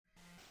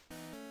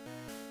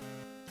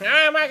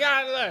Oh my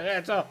god, look,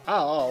 that's a...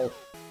 Oh,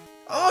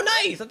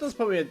 nice! That does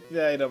put me at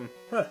the item.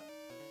 Huh.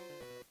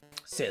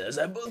 Sailors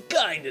are both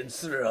kind and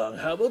strong.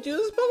 How about you?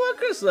 This is Pokemon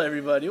Crystal,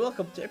 everybody.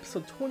 Welcome to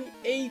episode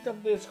 28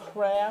 of this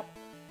crap.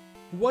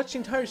 You watched the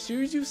entire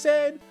series, you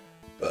said?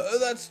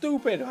 That's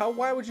stupid.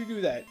 Why would you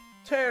do that?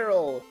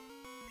 Terrell!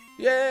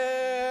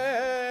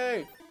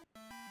 Yay!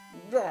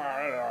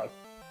 I'm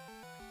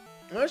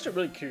actually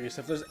really curious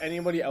if there's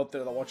anybody out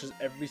there that watches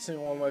every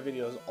single one of my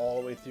videos all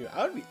the way through.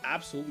 I would be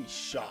absolutely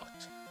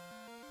shocked.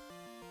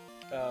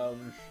 I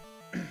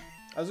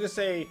was gonna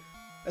say,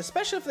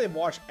 especially if they've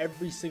watched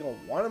every single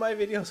one of my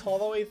videos all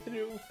the way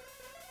through,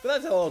 but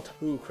that's a little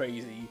too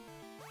crazy.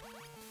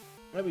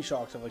 I'd be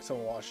shocked if like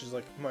someone watches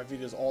like my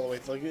videos all the way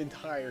through like the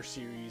entire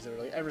series, or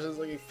like ever since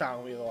like they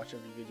found me to watch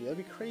every video.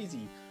 That'd be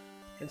crazy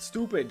and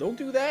stupid. Don't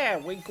do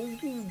that. Wait, go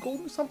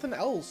do something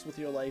else with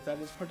your life that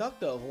is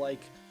productive,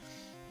 like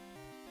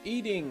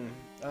eating.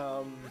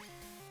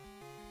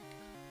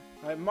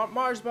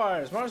 Mars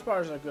bars. Mars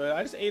bars are good.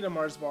 I just ate a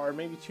Mars bar,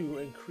 maybe to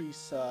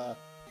increase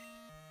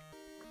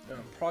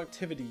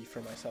productivity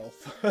for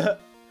myself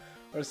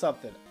or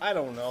something. I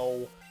don't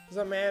know. Does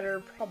that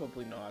matter?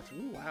 Probably not.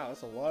 Ooh, wow,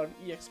 that's a lot of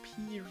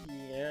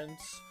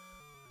experience.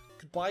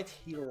 Goodbye,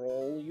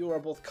 Taylor. You are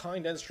both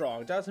kind and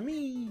strong. That's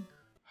me.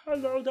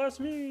 Hello, that's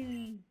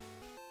me.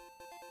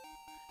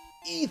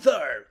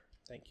 Ether.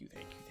 Thank you,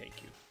 thank you,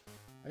 thank you.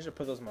 I should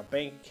put those in my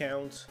bank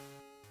account.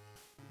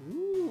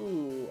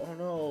 Ooh, oh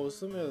no,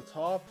 something at the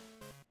top.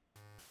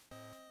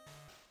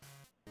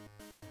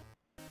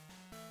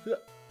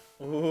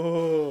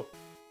 Oh,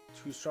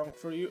 too strong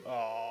for you.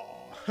 Oh,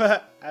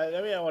 I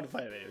mean, I want to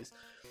fight it anyways.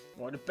 I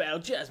want to battle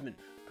Jasmine,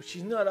 but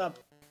she's not up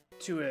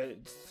to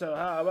it. So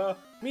how about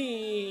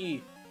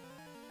me?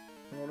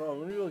 I don't know.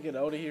 When we will get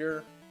out of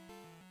here,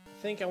 I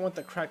think I want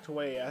the cracked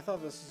away. I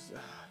thought this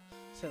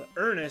said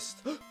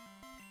Ernest.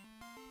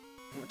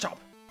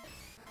 Chop.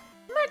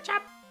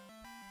 Chop.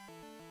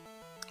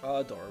 Oh,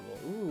 adorable.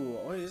 Ooh,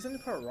 wait, isn't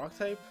it part of rock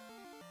type?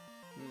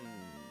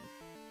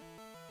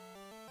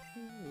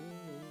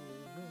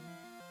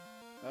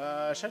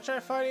 Should I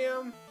try fighting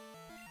him?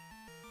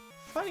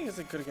 Fighting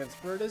isn't good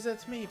against Bird, is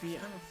it? Maybe.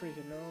 I don't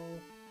freaking know.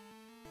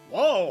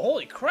 Whoa,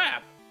 holy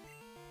crap!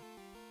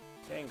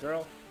 Dang,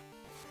 girl.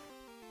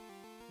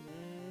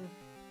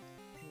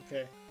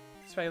 Okay.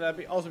 Expect that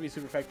to also be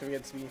super effective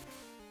against me.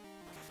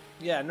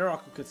 Yeah,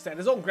 Nuraku could stand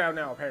his own ground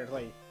now,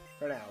 apparently.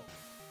 For now.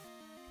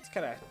 It's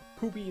kind of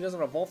poopy. He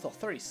doesn't evolve till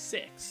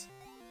 36.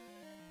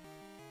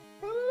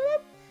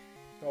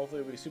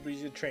 Hopefully it'll be super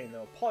easy to train,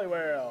 though.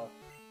 Poliwhirl.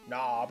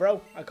 Nah,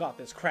 bro. I got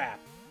this crap.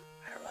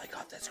 I really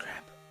got this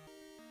crap.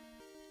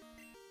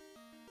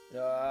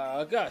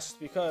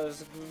 Gust,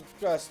 because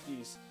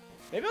Gusties.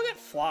 Maybe I'll get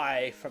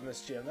Fly from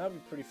this gym. That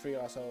would be pretty free.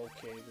 Also,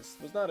 okay, this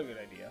was not a good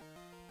idea.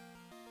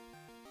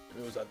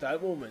 It was at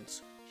that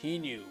moment he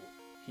knew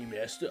he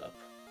messed up.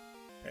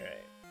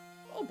 Alright.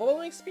 Oh, Bubble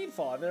makes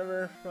Speedfall. I've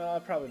never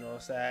probably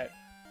noticed that.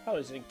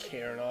 Probably didn't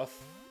care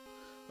enough.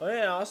 Oh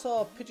yeah, I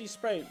saw Pidgey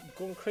Sprite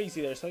going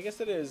crazy there, so I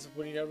guess it is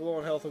when you have low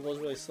on health, it goes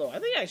really slow. I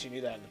think I actually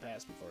knew that in the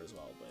past before as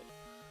well, but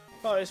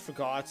probably just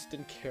forgot,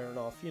 didn't care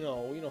enough. You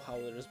know how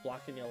it is,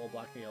 black and yellow,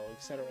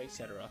 etc.,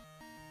 etc.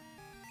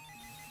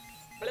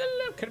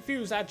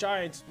 Confuse that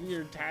giant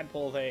weird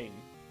tadpole thing.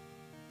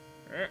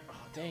 Oh,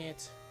 dang it.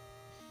 It's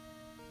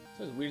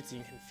always weird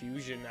seeing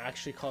confusion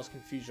actually cause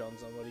confusion on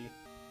somebody.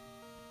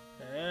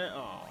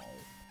 Oh.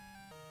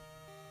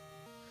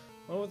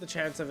 I wonder what the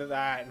chance of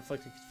that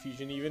inflicting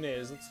confusion even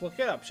is. Let's look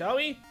it up, shall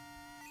we?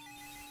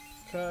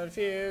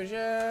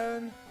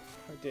 Confusion.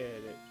 I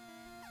did it.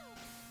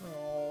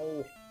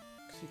 Oh.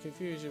 See,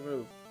 confusion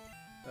move.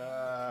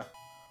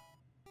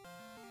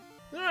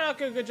 No,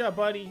 good job,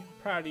 buddy.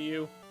 Proud of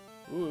you.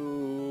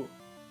 Ooh.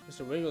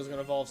 Mr. Wiggle's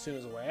gonna evolve soon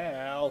as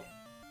well.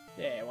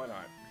 Yeah, why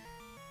not?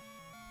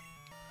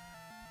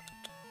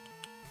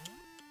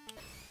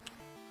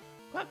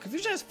 Wow,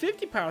 confusion has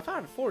 50 power. I thought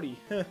it had 40.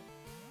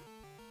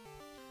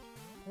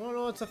 Oh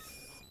no, it's a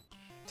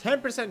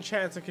 10%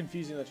 chance of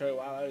confusing the target.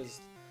 Wow, that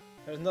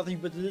is nothing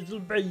but a little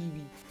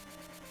baby.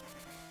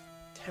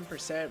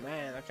 10%,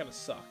 man, that kind of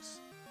sucks.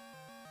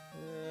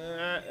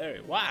 There,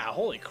 wow,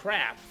 holy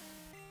crap.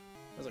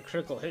 That was a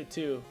critical hit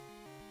too.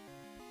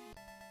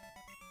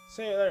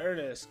 Say it there,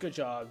 Ernest. Good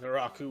job,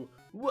 Naraku.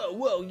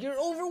 Whoa, you're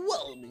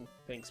overwhelming.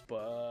 Thanks,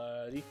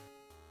 buddy.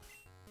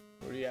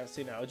 What do you have to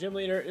say now? A gym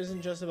leader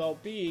isn't just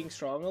about being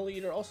strong. A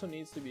leader also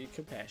needs to be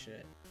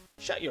compassionate.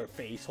 Shut your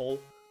face hole.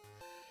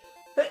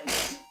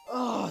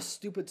 Oh,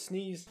 stupid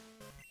sneeze.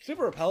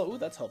 Super repellent. Ooh,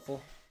 that's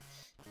helpful.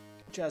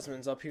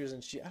 Jasmine's up here,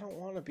 isn't she? I don't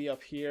want to be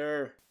up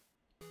here.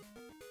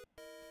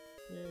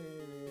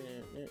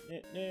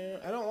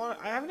 I don't want.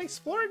 I haven't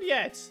explored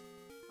yet.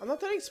 I'm not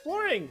done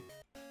exploring.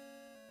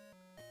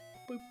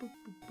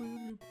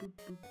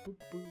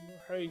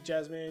 Hurry,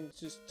 Jasmine.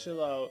 Just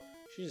chill out.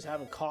 She's just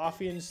having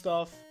coffee and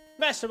stuff.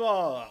 Master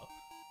Ball.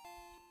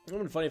 It would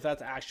have been funny if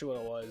that's actually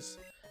what it was.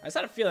 I just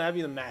had a feeling that'd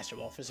be the Master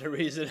Ball for some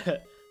reason.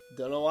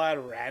 Don't know why I'd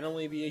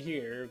randomly be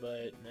here,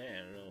 but man,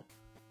 I don't know.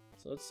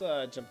 So let's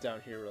jump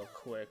down here real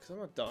quick, because I'm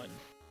not done.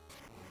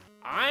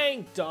 I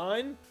ain't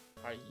done.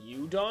 Are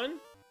you done?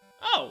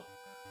 Oh,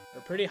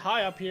 they're pretty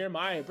high up here.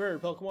 My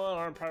bird Pokemon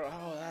aren't proud.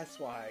 Oh, that's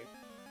why.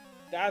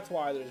 That's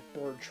why there's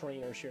bird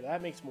trainers here.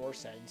 That makes more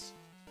sense.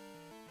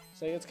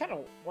 So it's kind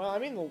of, well, I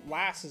mean, the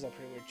last is up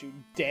here with you.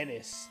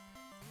 Dennis.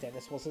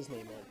 Dennis, what's his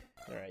name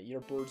on? Alright,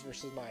 your birds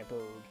versus my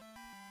bird.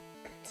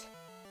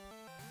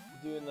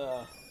 Doing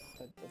the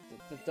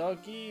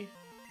doggy.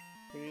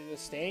 Maybe the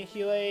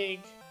stanky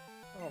leg.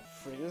 Oh,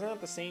 freak. Isn't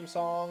that the same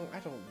song? I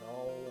don't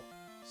know.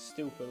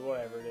 Stupid,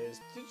 whatever it is.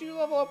 Did you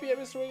level up yet,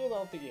 Mr. Wiggle? I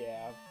don't think you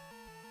have.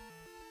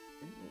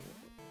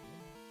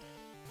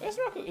 This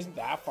Rocco isn't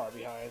that far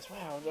behind.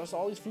 Wow, just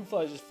all these fruit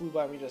flies just flew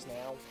by me just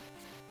now.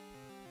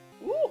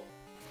 Ooh!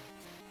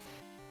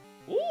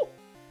 Ooh!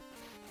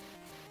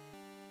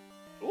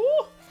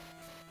 Ooh!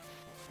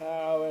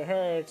 Oh, it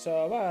hurts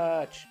so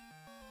much.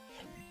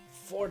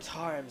 4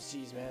 times.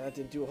 Jeez, man, that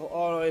didn't do a whole...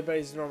 Oh, no,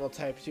 everybody's normal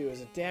type too,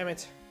 is it? Damn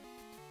it.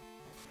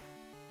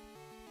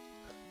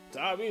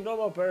 Dobby, no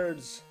more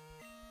birds.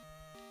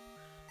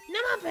 No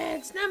more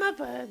birds, no more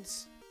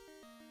birds.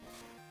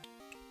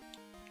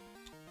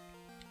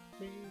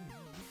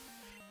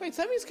 Wait,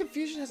 so that means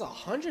Confusion has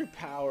 100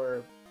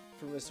 power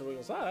for Mr.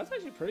 Wiggles. Ah, that's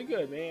actually pretty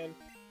good, man.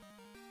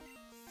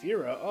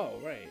 Firo, oh,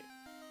 right.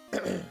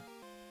 It's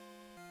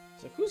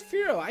like, who's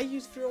Firo? I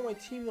use Firo on my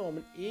team, though. I'm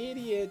an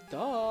idiot,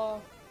 duh.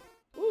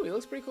 Ooh, he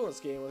looks pretty cool in this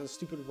game with a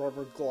stupid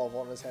rubber glove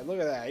on his head. Look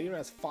at that. He even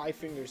has 5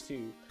 fingers,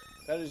 too.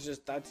 That's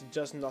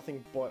just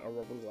nothing but a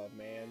rubber glove,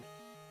 man.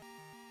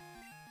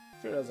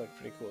 Firo does look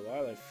pretty cool, though. I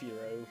like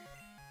Firo.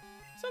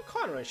 Let's have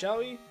Conroy, shall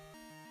we?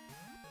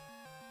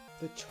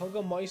 The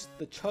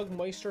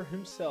Chugmeister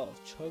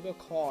himself, Chugga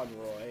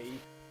Conroy.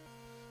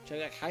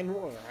 Chugga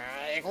Conroy.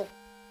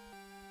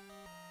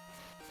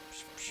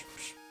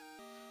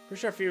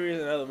 Pretty sure Fury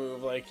is another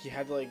move, like, you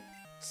had to, like,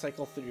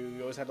 cycle through.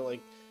 You always had to,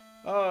 like,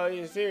 oh,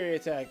 use Fury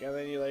attack, and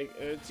then you, like,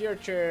 it's your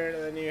turn,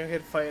 and then you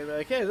hit fight, and be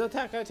like, hey, the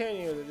attack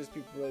continue. They'd just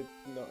be really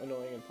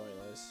annoying and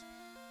pointless.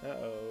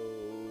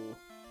 Uh-oh.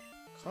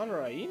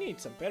 Conroy, you need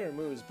some better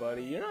moves,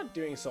 buddy. You're not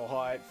doing so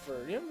hot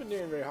for, you haven't been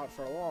doing very hot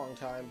for a long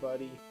time,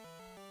 buddy.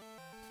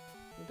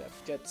 Need to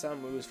get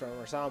some moves from him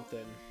or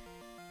something.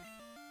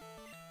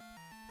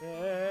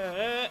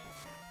 Oh,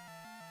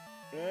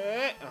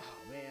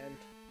 man.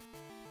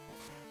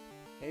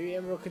 Maybe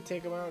Ember could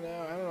take him out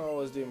now. I don't know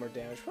what's doing more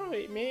damage.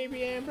 Probably,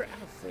 maybe Ember. I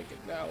don't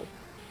freaking know.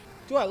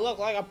 Do I look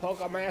like a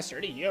Pokemon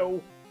Master to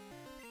you?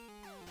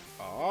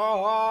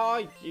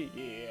 Oh,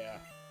 yeah.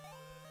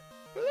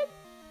 Is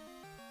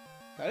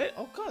that it?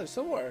 Oh, God, there's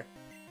some more.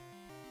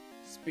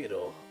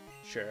 Speedo.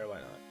 Sure, why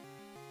not?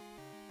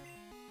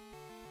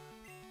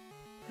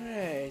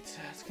 Alright,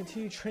 let's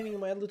continue training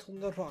my little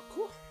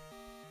Naraku.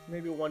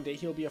 Maybe one day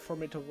he'll be a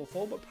formidable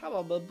foe, but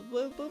probably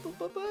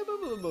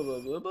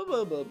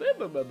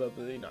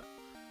not.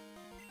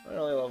 I'm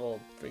only level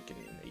freaking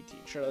 18.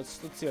 Sure,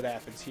 let's see what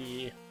happens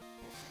here.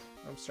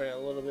 I'm starting a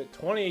little bit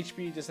 20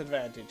 HP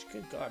disadvantage.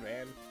 Good God,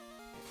 man.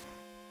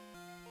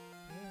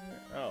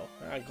 Oh,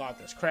 I got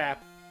this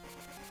crap.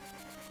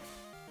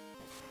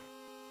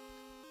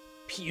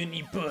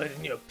 Puny bird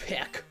in your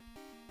pack.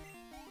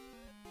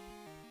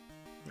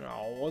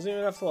 No, wasn't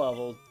even enough to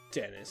level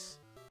Dennis.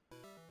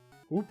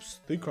 Oops,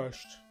 they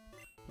crashed.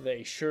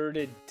 They sure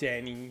did,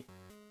 Denny.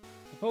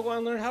 The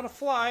Pokemon learned how to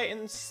fly in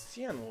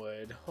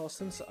Cianwood. Well,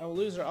 since I'm a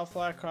loser, I'll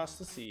fly across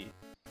the sea.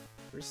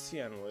 Where's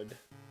Cianwood?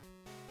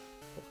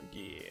 Oh,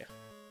 yeah.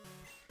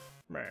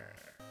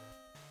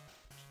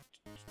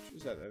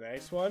 Is that the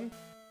next one?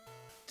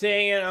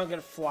 Dang it, I'm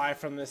gonna fly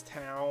from this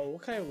town.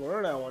 What can I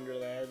learn, I wonder,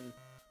 then?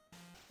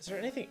 Is there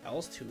anything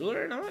else to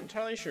learn? I'm not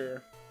entirely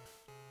sure.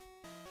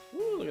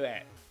 Ooh, look at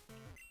that.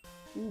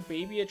 Ooh,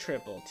 baby, a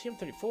triple.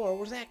 TM34,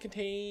 what does that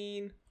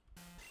contain?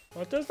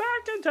 What does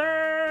that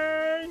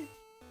contain?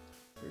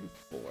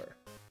 34.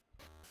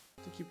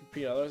 To keep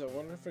repeating, otherwise I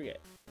won't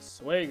forget.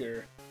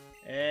 Swagger.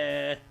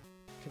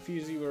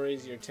 Confuse you or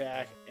raise your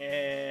attack.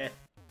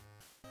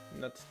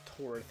 Not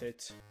worth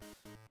it.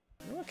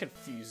 I know what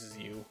confuses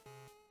you.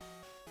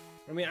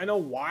 I mean, I know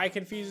why it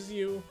confuses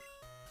you.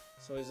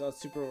 So he's not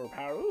super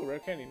overpowered. Ooh, rare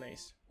candy,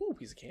 nice. Ooh,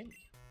 piece of candy.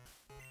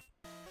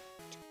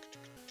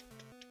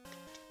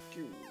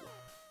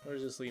 Where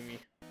does this leave me?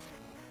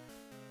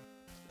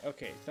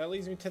 Okay, that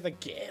leads me to the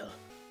Gale.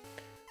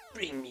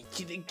 Bring me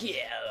to the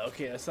Gale.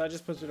 Okay, so that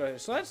just puts me down here.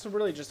 So that's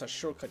really just a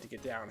shortcut to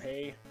get down,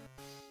 hey?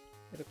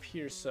 It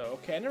appears so.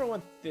 Okay, I never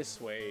went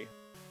this way.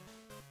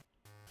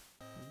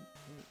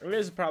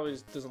 This probably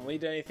doesn't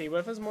lead to anything, but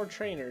if there's more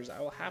trainers, I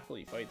will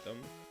happily fight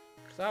them.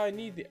 Because I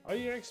need the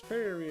other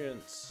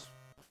experience.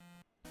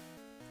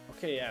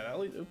 Okay, yeah, that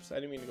leads... Oops, I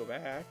didn't mean to go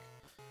back.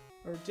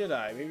 Or did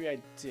I? Maybe I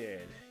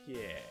did.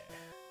 Yeah.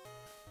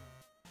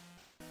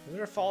 Was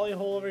there a folly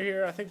hole over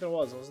here? I think there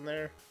was, wasn't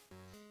there?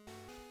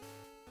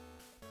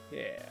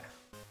 Yeah.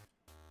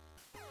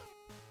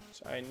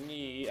 So I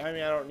mean, I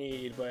don't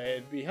need, but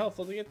it'd be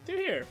helpful to get through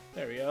here.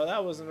 There we go.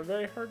 That wasn't a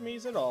very hard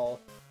maze at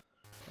all.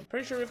 I'm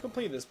pretty sure we've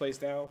completed this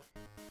place now.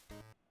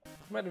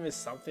 Might have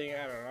missed something.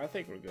 I don't know. I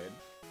think we're good.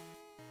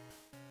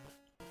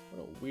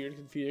 What a weird,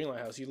 confusing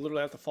lighthouse. You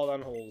literally have to fall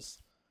down holes.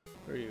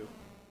 Where are you?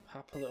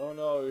 Oh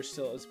no, you're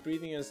still. Its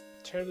breathing is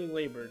terribly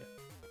labored.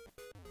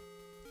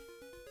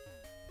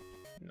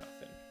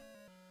 Nothing.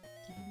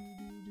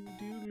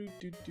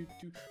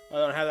 I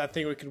don't have that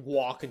thing where you can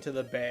walk into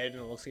the bed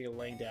and it looks like you're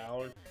laying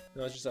down.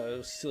 No, it's just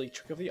a silly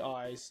trick of the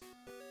eyes.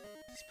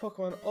 This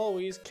Pokemon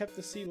always kept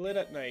the sea lit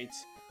at night.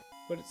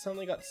 But it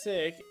suddenly got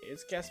sick.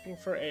 It's gasping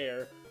for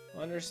air.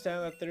 I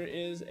understand that there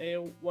is a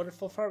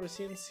wonderful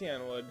pharmacy in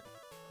Cianwood,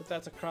 but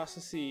that's across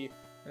the sea,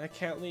 and I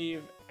can't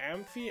leave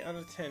Amphi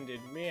unattended.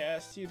 May I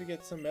ask you to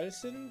get some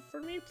medicine for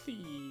me,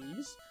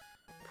 please?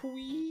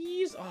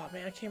 Please? Oh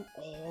man, I came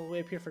all the way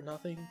up here for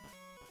nothing.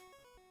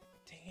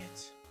 Dang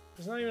it.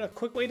 There's not even a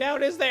quick way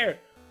down, is there?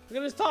 I'm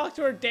gonna just talk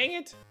to her, dang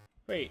it!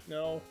 Wait,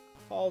 no.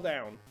 Fall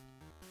down.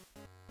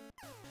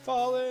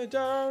 Falling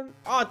down.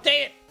 Oh,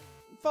 dang it!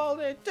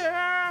 Falling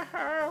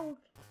down!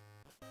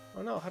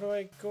 Oh no, how do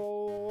I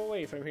go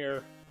away from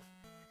here?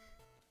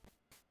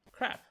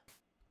 Crap.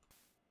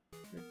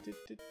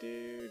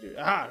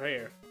 Ah, right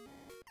here.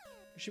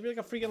 There should be like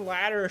a freaking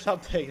ladder or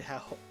something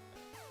now.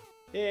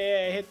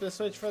 Yeah, I hit the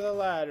switch for the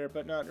ladder,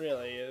 but not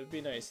really. It would be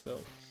nice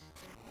though.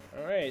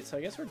 Alright, so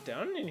I guess we're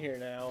done in here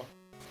now.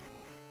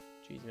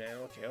 Jeez, man.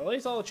 Okay, well, at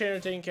least all the trainers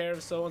are taken care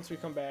of, so once we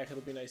come back,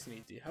 it'll be nice and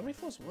easy. How many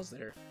floors was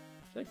there?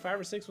 I feel like 5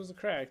 or 6 was the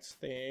correct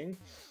thing.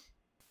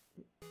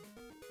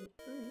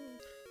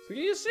 So we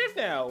can use Surf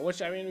now,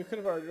 which, I mean, we could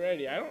have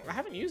already. I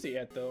haven't used it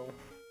yet, though.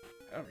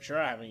 I'm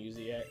sure I haven't used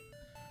it yet.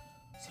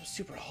 So I'm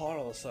super hot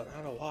all of a sudden. I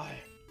don't know why.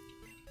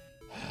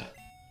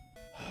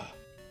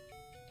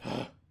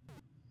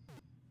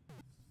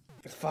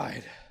 It's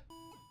fine.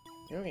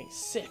 I'm getting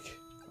sick.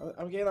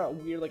 I'm getting that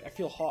weird, like, I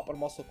feel hot, but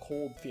I'm also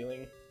cold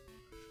feeling.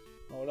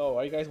 Oh no,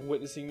 are you guys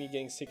witnessing me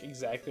getting sick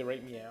exactly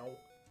right meow?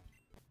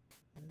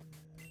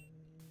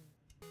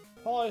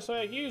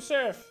 Polyswag, you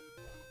surf!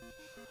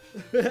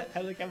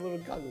 I like have little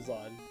goggles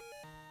on.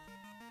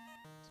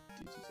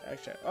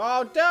 Actually,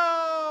 oh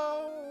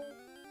no!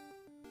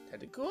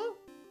 Tentacle?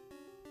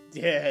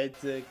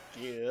 Tentacle.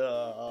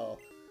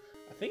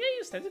 I think I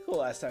used Tentacle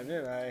last time,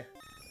 didn't I? I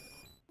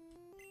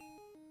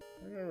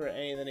don't remember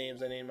any of the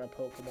names I named my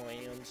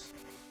Pokemons.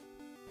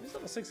 It's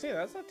level 16,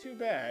 that's not too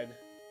bad.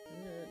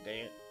 Dang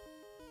it.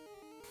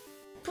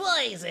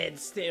 Poison!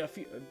 Stay a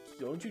few.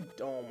 Don't you?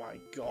 Oh my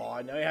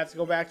god, now you have to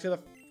go back to the.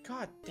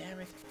 God damn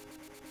it.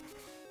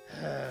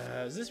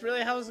 Is this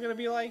really how it's gonna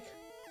be like?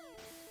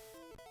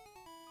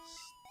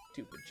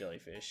 Stupid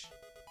jellyfish.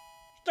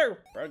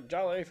 Stupid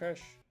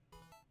jellyfish.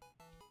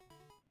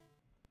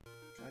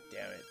 God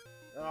damn it.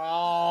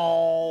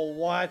 Oh,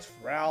 what,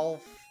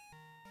 Ralph?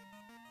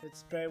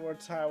 Let's spend more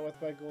time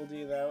with my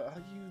Goldie though.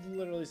 You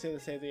literally say the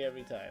same thing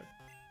every time.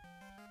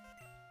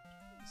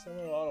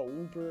 Someone on a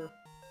whooper.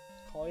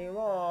 Call your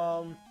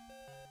mom.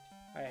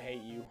 I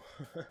hate you.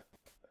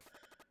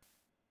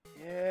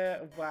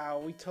 Yeah, wow,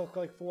 we took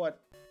like,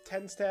 what,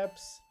 10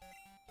 steps?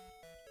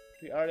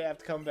 We already have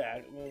to come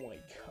back. Oh my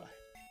god.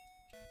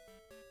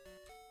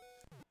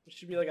 It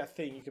should be like a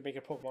thing you can make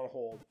a Pokemon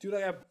hold. Dude,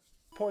 I got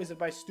poisoned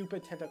by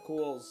stupid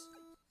tentacles.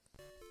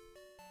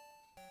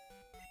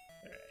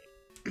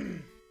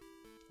 Alright.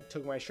 I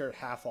took my shirt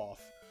half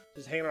off.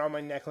 Just hanging around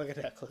my neck like a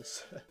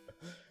necklace.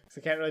 Because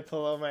I can't really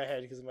pull out my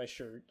head because of my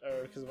shirt,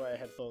 or because of my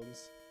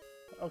headphones.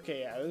 Okay,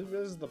 yeah,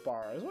 this is the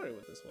bar. I was wondering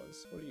what this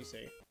was. What do you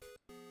say?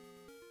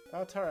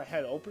 Battle Tower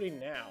ahead, opening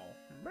now.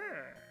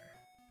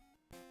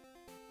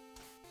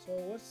 So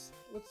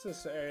what's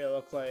this area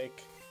look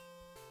like?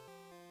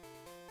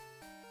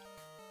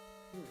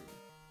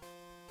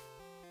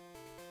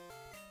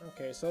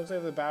 Okay, so it looks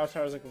like the Battle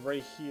Tower is like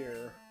right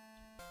here.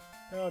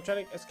 No, I'm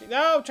trying to escape.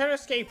 No, I'm trying to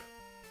escape.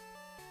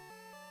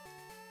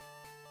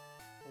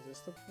 Is this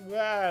the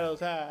Battle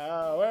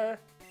Tower?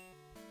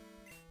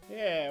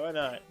 Yeah, why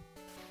not?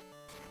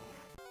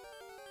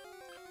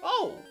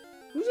 Oh,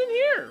 who's in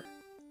here?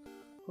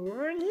 Who's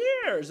in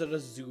here? Is it a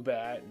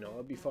Zubat? No,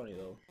 that'd be funny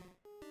though.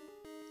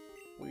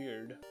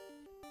 Weird.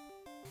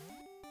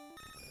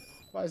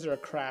 Why is there a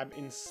crab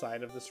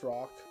inside of this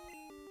rock?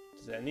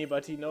 Does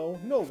anybody know?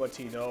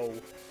 Nobody know.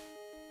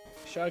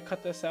 Should I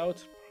cut this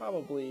out?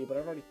 Probably, but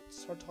I've already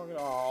started talking.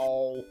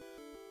 Oh,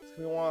 it's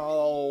gonna be one of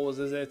those,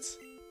 is it?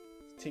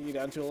 Take you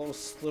down to a little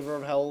sliver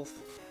of health.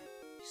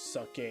 You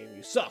suck, game.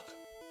 You suck.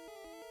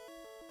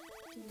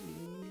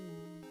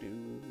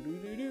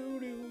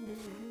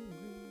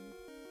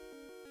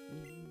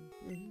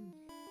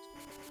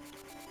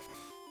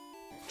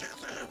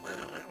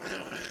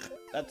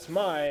 That's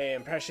my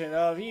impression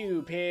of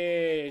you,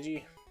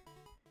 Pidgey.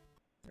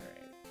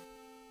 Alright.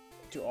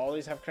 Do all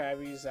these have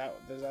Krabbies? Is that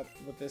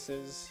what this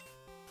is?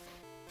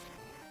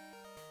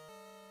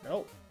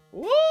 Nope.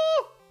 Woo!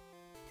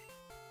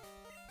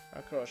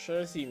 That girl should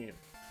have seen me.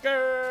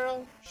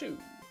 Girl, shoot.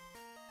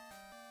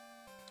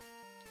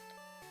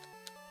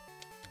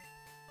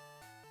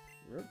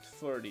 Route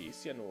 40,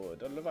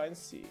 Cianwood, Levine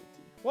City.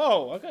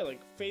 Whoa, I got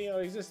like fading out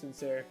of existence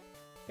there.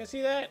 You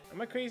see that? Am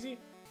I crazy?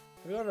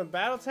 If we go to the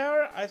Battle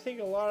Tower, I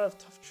think a lot of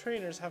tough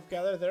trainers have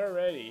gathered there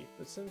already.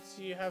 But since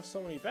you have so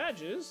many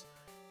badges,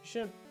 you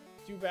shouldn't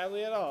do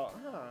badly at all.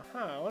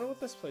 I wonder what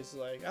this place is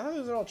like. I thought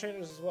these are all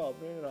trainers as well,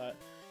 but maybe not.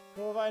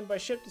 Provide by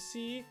ship to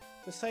see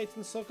the sights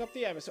and soak up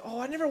the atmosphere. Oh,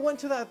 I never went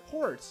to that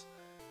port.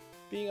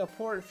 Being a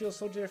port feels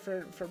so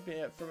different from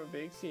a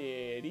big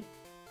city.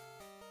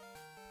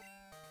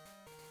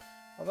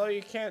 Although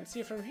you can't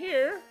see from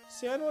here,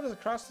 see what is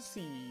across the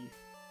sea.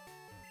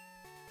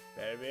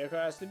 Better be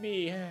across the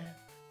sea.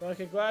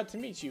 Monica, glad to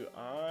meet you.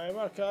 I'm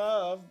Monica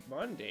of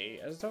Monday.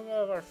 As a token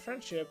of our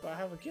friendship, I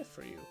have a gift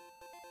for you.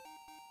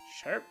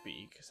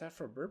 Sharpbeak. Is that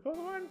for a bird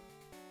Pokemon?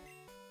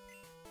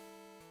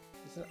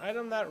 It's an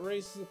item that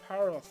raises the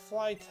power of a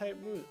fly-type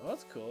move. Oh,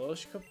 that's cool.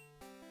 She could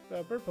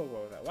bird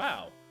Pokemon with that.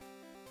 Wow.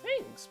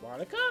 Thanks,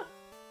 Monica.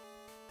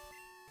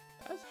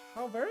 That's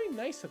how very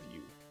nice of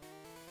you.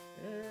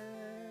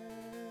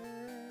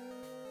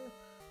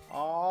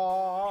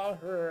 Alrighty.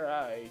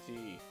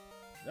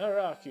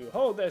 Naraku,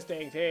 hold this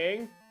dang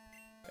thing.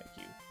 Thank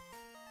you.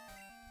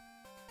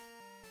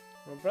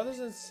 My brothers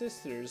and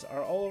sisters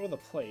are all over the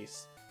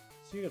place,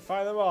 so you can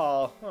find them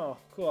all. Oh,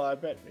 cool, I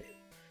bet me.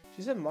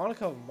 She said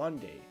Monica of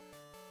Monday.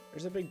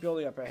 There's a big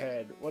building up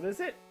ahead. What is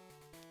it?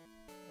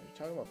 Are you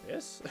talking about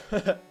this?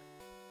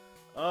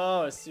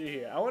 Oh, it's through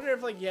here. I wonder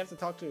if like you have to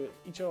talk to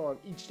each other on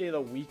each day of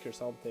the week or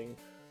something.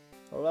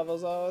 The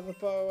levels of the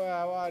Pokemon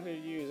I want to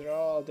use are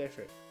all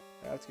different.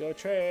 Let's go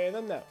train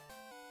them now.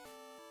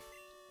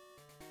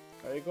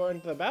 Are you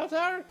going to the Battle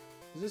Tower?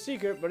 It's a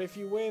secret, but if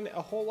you win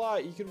a whole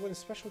lot, you can win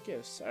special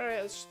gifts.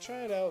 Alright, let's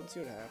try it out and see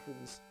what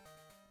happens.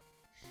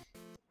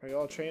 Are you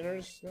all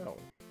trainers? No.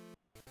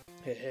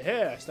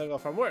 Hehehe, I still go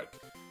from work.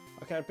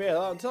 I can't bail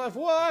out until I've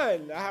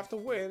won! I have to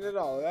win it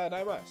all, that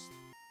I must.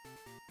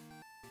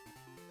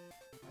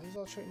 Are these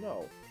all trained?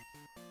 No.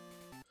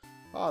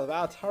 Oh, the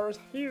Battle Tower is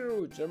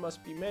huge! There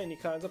must be many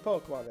kinds of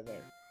Pokemon in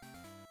there.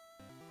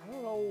 I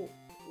don't know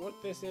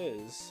what this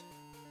is.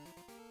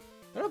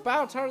 I know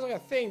Battle Tower is like a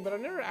thing, but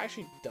I've never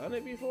actually done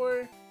it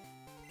before.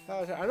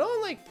 I know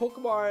like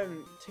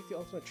Pokemon Take the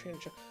Ultimate Trainer.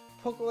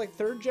 Pokemon like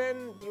 3rd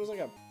gen, there's like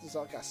a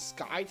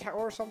Sky Tower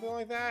or something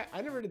like that.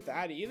 I never did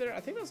that either.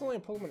 I think that's only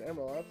in Pokemon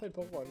Emerald. I played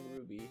Pokemon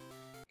Ruby.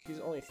 He's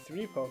only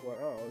 3 Pokemon.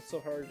 Oh, it's so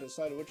hard to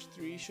decide which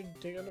 3 should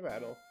take on the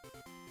battle.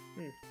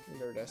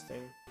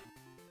 Interesting.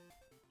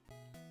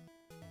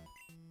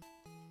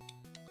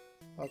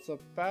 Lots of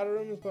battle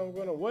rooms, but I'm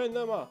gonna win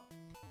them all.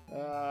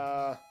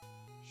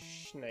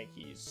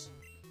 Shnikes.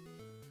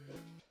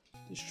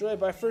 Destroyed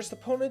by first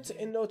opponent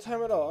in no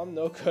time at all. I'm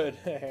no good.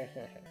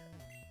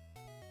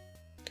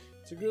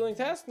 It's a grueling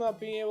task not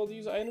being able to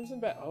use items in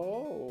battle.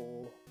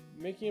 Oh,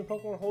 making a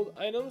Pokemon hold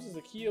items is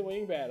the key to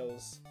winning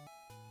battles.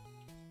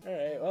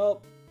 Alright,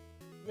 well,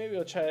 maybe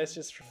we'll try this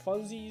just for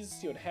funsies,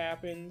 see what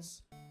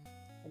happens.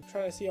 I'm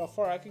trying to see how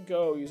far I could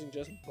go using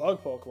just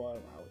bug Pokemon.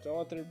 Wow, don't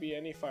let there be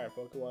any fire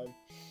Pokemon.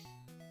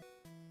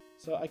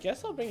 So I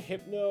guess I'll bring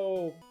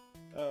Hypno,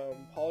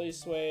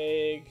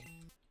 Polyswag,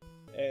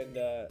 and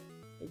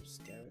oops,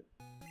 damn it,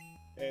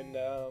 and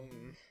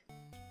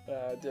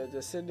the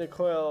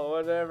Cyndaquil,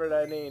 whatever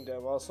I named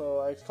him.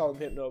 Also, I call him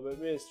Hypno, but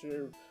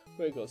Mr.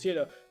 Wiggles, you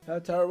know,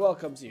 that tower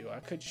welcomes you. I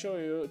could show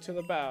you to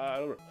the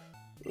battle.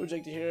 Would you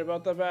like to hear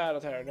about the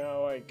battle tower?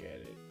 No, I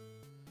get it.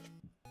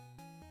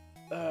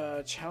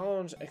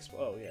 Challenge exp.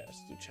 Oh yeah,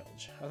 let's do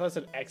challenge. I thought it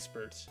said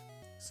expert.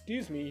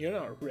 Excuse me, you're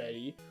not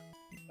ready.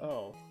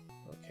 Oh.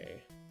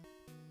 Okay.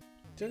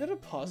 Did I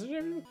deposit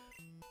everything?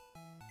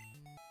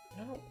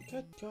 No,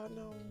 good God,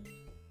 no.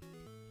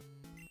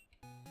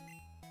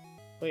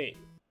 Wait.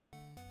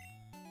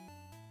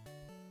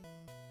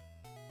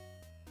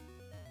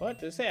 What?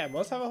 Did it say I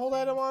must have a hold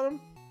item on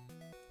him?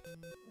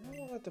 I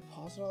don't want to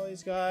deposit all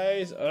these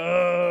guys.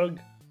 Ugh.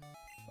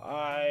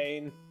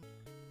 Fine.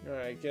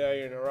 Alright, get out of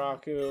here,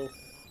 Naraku.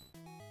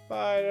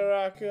 Bye,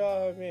 Naraku.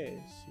 Oh, I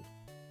miss you.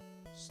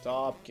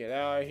 Stop, get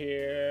out of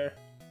here.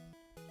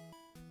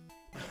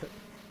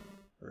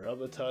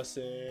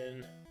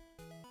 Robitussin.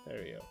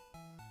 There we go.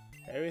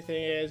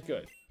 Everything is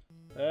good.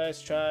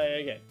 Let's try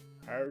again.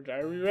 Are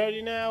we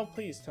ready now?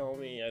 Please tell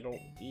me I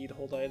don't need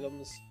hold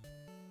items.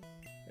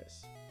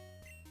 Yes.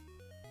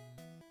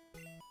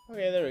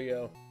 Okay, there we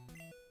go.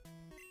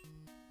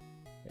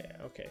 Yeah,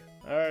 okay.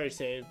 I already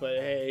saved, but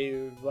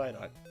hey, why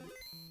not?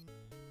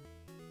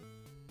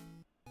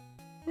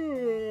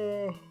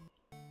 Ooh,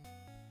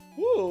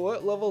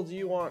 what level do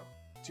you want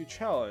to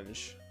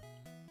challenge?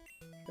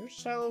 Here's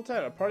try level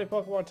 10. A party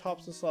Pokemon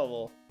tops this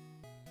level.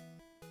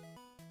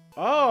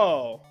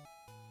 Oh!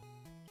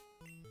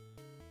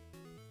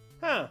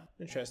 Huh,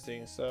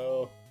 interesting.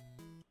 So,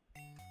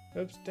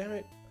 oops, damn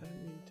it. I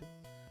didn't mean to.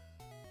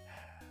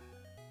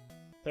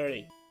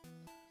 30.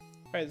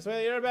 Alright, this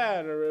way to your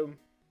battle room.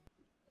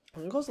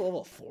 And it goes to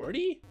level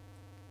 40?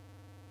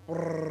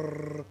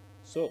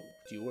 So,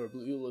 do you wear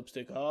blue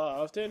lipstick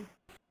often?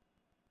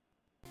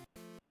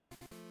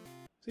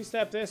 Please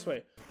step this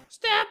way.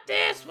 Step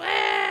this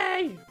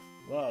way!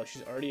 Wow,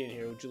 she's already in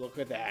here. Would you look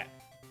at that?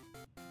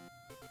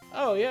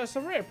 Oh, yeah,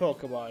 some rare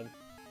Pokemon.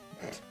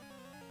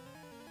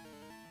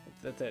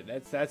 That's it.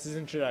 That's his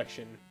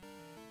introduction.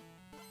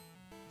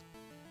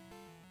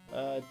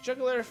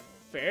 Juggler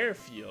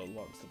Fairfield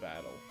wants to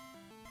battle.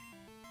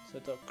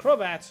 Set the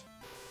Crobat.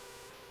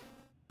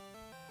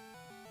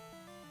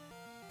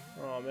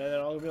 Oh man,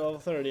 they're all gonna be level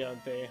 30,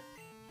 aren't they?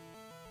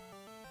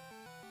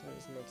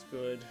 That's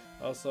good.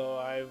 Also,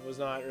 I was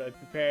not really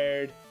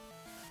prepared.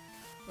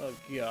 Oh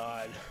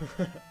god.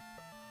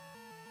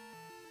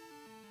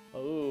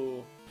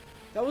 Oh,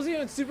 that wasn't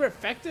even super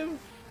effective.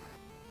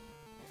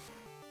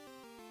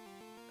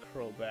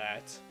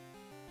 Crobat.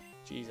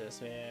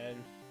 Jesus, man.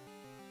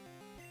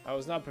 I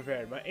was not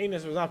prepared. My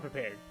anus was not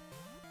prepared.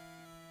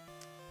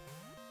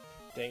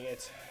 Dang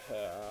it.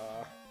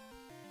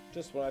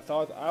 Just when I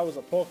thought I was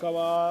a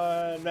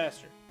Pokemon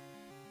master.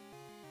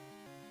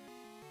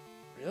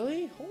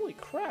 Really? Holy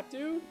crap,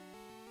 dude.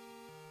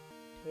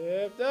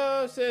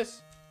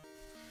 Hypnosis.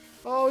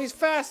 Oh, he's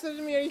faster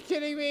than me. Are you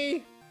kidding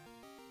me?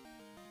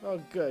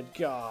 Oh, good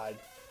God.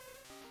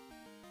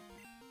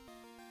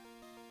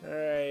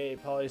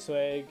 Alright,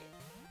 Polyswag.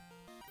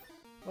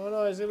 Oh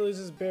no, he's gonna lose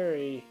his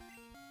berry.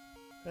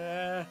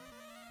 Oh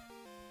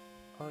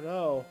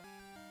no.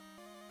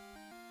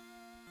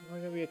 Am I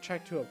gonna be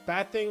attracted to a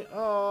bad thing?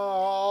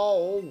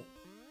 Oh!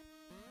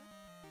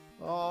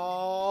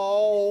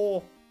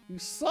 Oh! You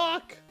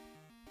suck!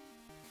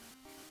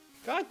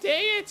 God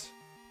dang it!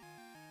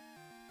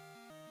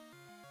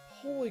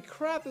 Holy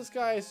crap, this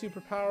guy is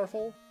super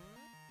powerful.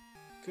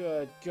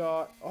 Good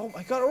God. Oh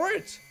my God, it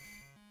worked!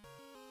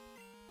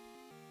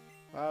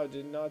 Wow,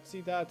 did not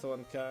see that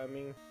one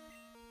coming.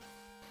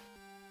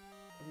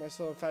 Am I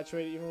still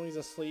infatuated even when he's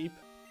asleep?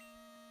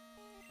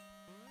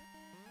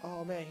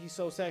 Oh man, he's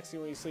so sexy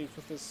when he sleeps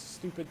with his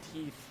stupid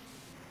teeth.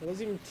 Are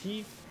those even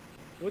teeth?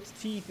 What's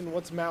teeth and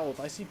what's mouth?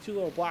 I see two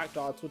little black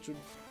dots, which would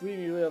leave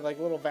me with like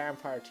little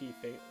vampire teeth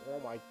thing. Oh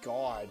my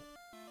God.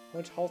 How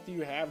much health do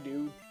you have,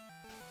 dude?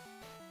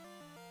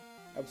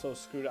 I'm so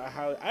screwed.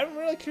 I'm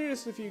really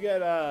curious if you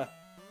get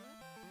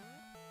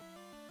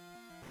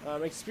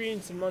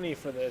experience and money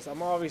for this.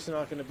 I'm obviously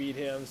not going to beat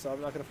him, so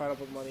I'm not going to find up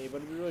with money, but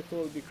it'd be really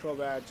cool to be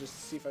Crobat just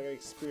to see if I get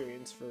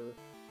experience for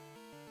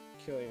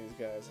killing these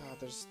guys. Oh,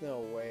 there's no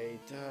way.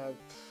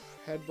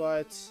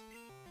 Headbutt.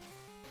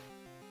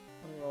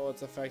 I don't know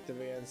what's effective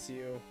against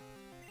you.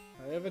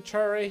 I have a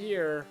chart right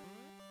here.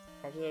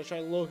 Probably gonna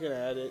try looking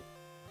at it.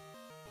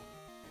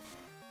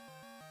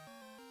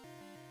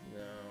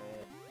 No.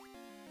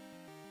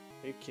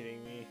 Are you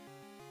kidding me?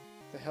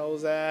 What the hell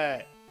is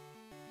that?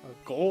 A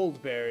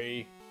gold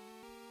berry.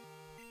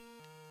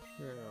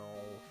 No.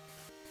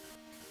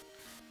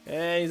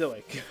 And he's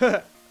awake.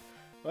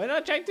 Why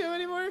not check to him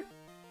anymore?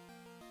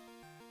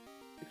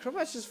 The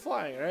Crobat's just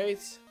flying, right?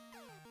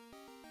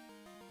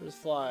 We're just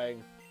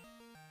flying.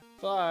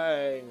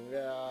 Flying.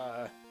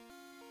 The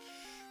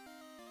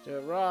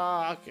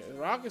rock.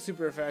 Rock is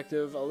super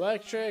effective.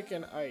 Electric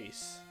and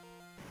ice.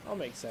 That'll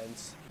make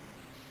sense.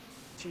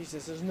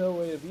 Jesus, there's no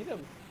way to beat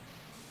him.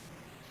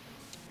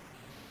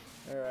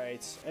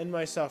 Alright. End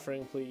my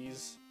suffering,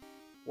 please.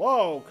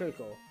 Whoa,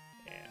 critical.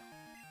 Yeah.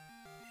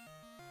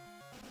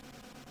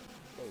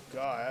 Oh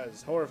god, that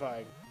is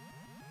horrifying.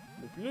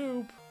 Loop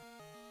loop.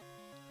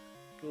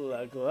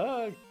 Glug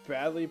glug.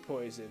 Badly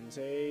poisoned,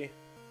 eh?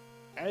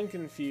 And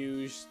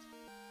confused.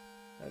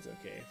 That's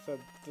okay. The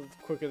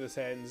quicker this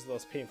ends, the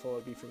less painful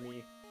it'll be for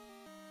me.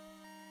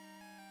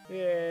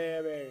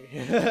 Yeah, Barry.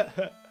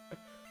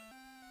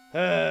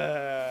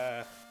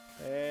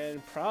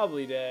 And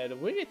probably dead.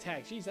 Wing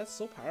attack. Jeez, that's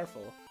so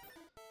powerful.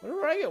 Where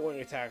do I get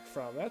wing attack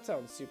from? That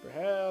sounds super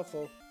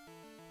helpful.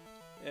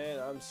 And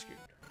I'm screwed.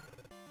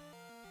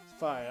 It's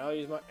fine. I'll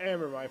use my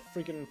ember, my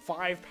freaking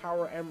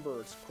 5-power ember.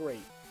 It's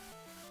great.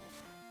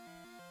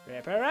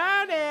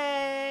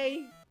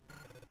 Pepperoni!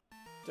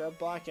 Did I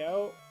black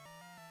out?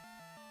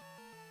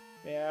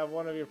 Yeah,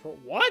 one of your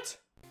what?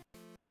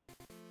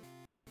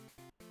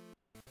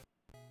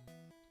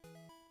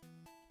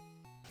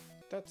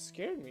 That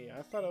scared me.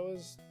 I thought it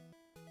was...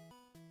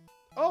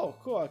 Oh,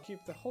 cool. I'll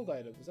keep the hold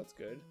items. That's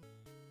good.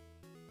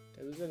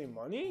 Did I lose any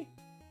money?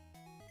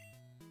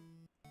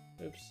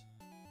 Oops.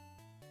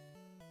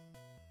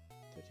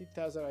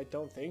 13,000. I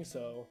don't think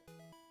so.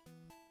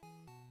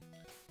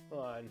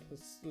 Hold on.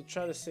 Let's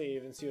try to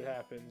save and see what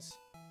happens.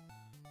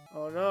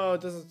 Oh no,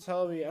 it doesn't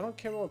tell me. I don't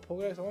care about my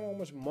Pokedex. I want to know how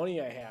much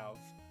money I have.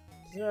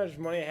 It doesn't matter how much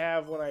money I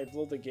have when I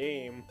load the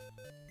game.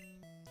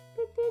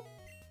 Boop, boop.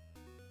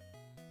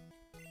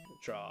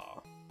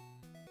 Draw.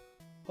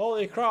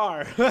 Holy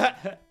crar!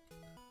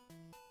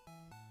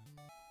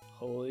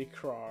 Holy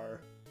crar.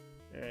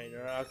 Alright,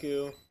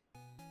 Naraku.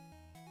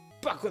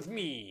 Buck with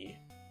me!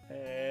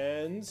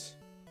 And...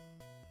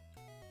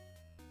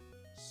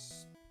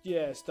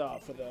 yeah,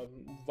 stop for the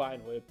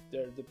Vine Whip.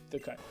 There, the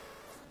cut.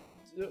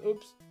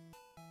 Oops.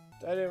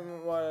 I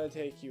didn't want to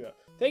take you out.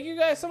 Thank you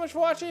guys so much for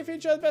watching. If you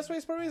enjoyed, the best way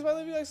to support me is by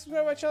leaving a like,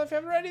 subscribe to my channel if you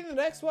haven't already. The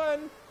next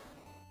one,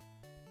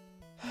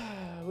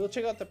 we'll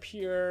check out the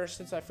pier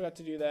since I forgot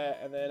to do that,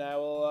 and then I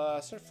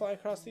will start flying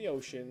across the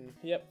ocean.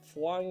 Yep,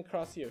 flying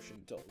across the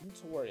ocean. Don't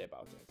worry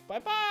about it. Bye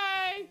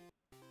bye.